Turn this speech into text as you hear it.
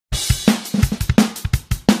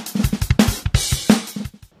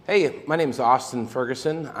Hey, my name is Austin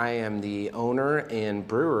Ferguson. I am the owner and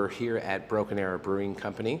brewer here at Arrow Brewing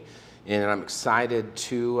Company, and I'm excited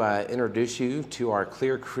to introduce you to our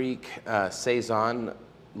Clear Creek Saison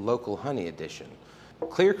Local Honey Edition.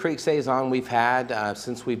 Clear Creek Saison we've had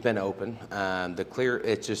since we've been open.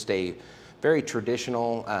 It's just a very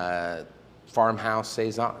traditional farmhouse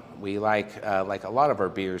Saison. We like a lot of our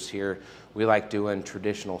beers here, we like doing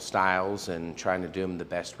traditional styles and trying to do them the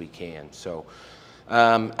best we can. So.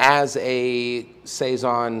 As a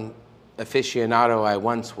Saison aficionado I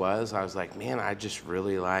once was like, man, I just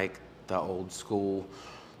really like the old school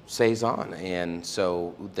Saison. And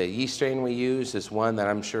so the yeast strain we use is one that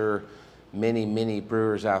I'm sure many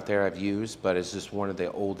brewers out there have used, but it's just one of the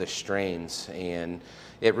oldest strains. And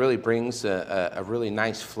it really brings a really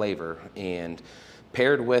nice flavor. And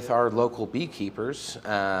paired with our local beekeepers,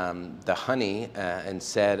 the honey,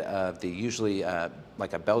 instead of the usually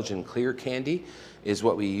like a Belgian clear candy, is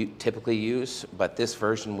what we typically use, but this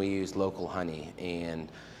version we use local honey. And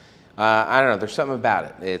I don't know, there's something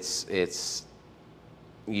about it.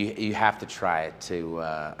 You have to try it to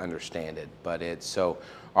understand it. But so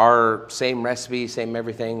our same recipe, same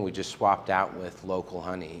everything, we just swapped out with local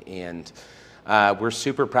honey. And we're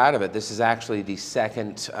super proud of it. This is actually the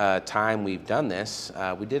second time we've done this.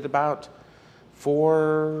 We did about 4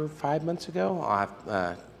 or 5 months ago.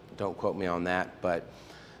 Don't quote me on that, but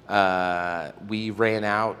we ran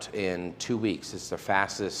out in 2 weeks. It's the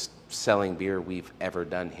fastest selling beer we've ever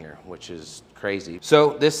done here, which is crazy.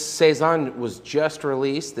 So this Saison was just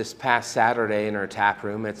released this past Saturday in our tap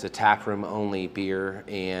room. It's a tap room only beer,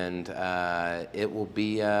 and it will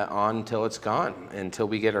be on until it's gone, until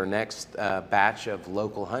we get our next batch of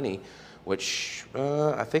local honey, which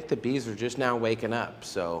I think the bees are just now waking up.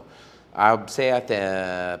 So I would say at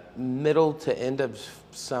the middle to end of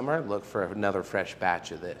summer, look for another fresh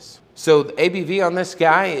batch of this. So the ABV on this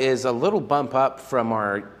guy is a little bump up from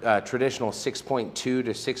our traditional 6.2 to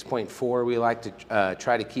 6.4 we like to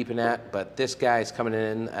try to keep it at, but this guy is coming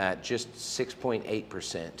in at just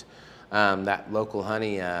 6.8%. That local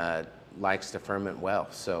honey likes to ferment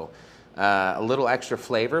well, so a little extra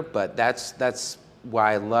flavor, but that's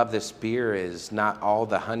why I love this beer is not all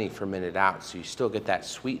the honey fermented out, so you still get that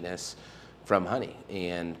sweetness from honey,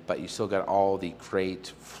 but you still got all the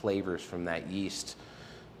great flavors from that yeast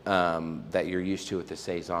that you're used to with the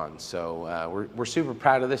Saison. So we're super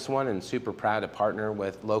proud of this one and super proud to partner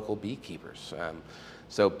with local beekeepers.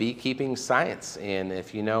 So beekeeping science, and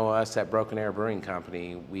if you know us at Arrow Brewing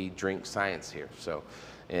Company, we drink science here.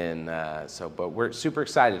 But we're super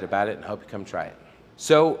excited about it and hope you come try it.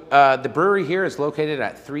 So the brewery here is located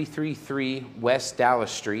at 333 West Dallas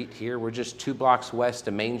Street. Here we're just 2 blocks west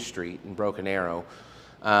of Main Street in Broken Arrow.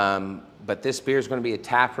 But this beer is going to be a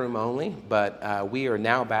tap room only, but we are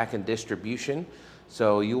now back in distribution.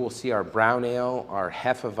 So you will see our brown ale, our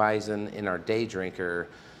Hefeweizen, and our day drinker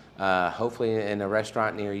hopefully in a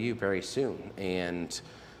restaurant near you very soon.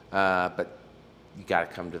 But you got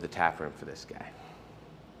to come to the tap room for this guy.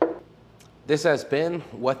 This has been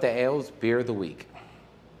What the Ales Beer of the Week.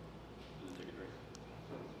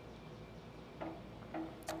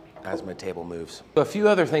 As my table moves. A few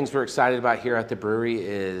other things we're excited about here at the brewery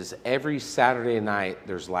is every Saturday night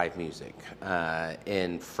there's live music.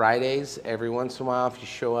 And Fridays, every once in a while, if you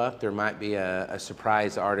show up, there might be a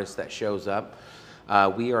surprise artist that shows up.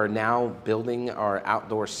 We are now building our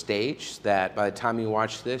outdoor stage that by the time you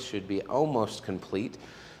watch this should be almost complete.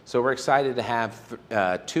 So we're excited to have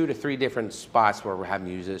 2 to 3 different spots where we're having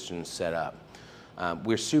musicians set up.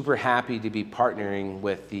 We're super happy to be partnering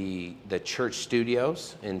with the church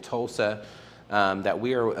studios in Tulsa that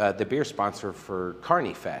we are the beer sponsor for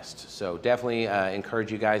Carney Fest. So definitely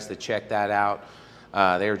encourage you guys to check that out.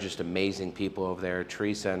 They're just amazing people over there.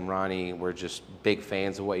 Teresa and Ronnie, we're just big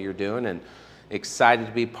fans of what you're doing and excited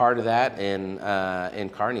to be part of that in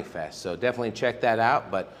Carney Fest. So definitely check that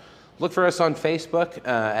out. But look for us on Facebook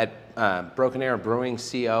at Broken Arrow Brewing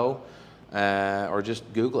Co. Or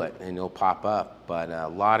just Google it and you'll pop up. But a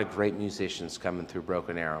lot of great musicians coming through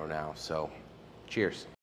Broken Arrow now. So cheers.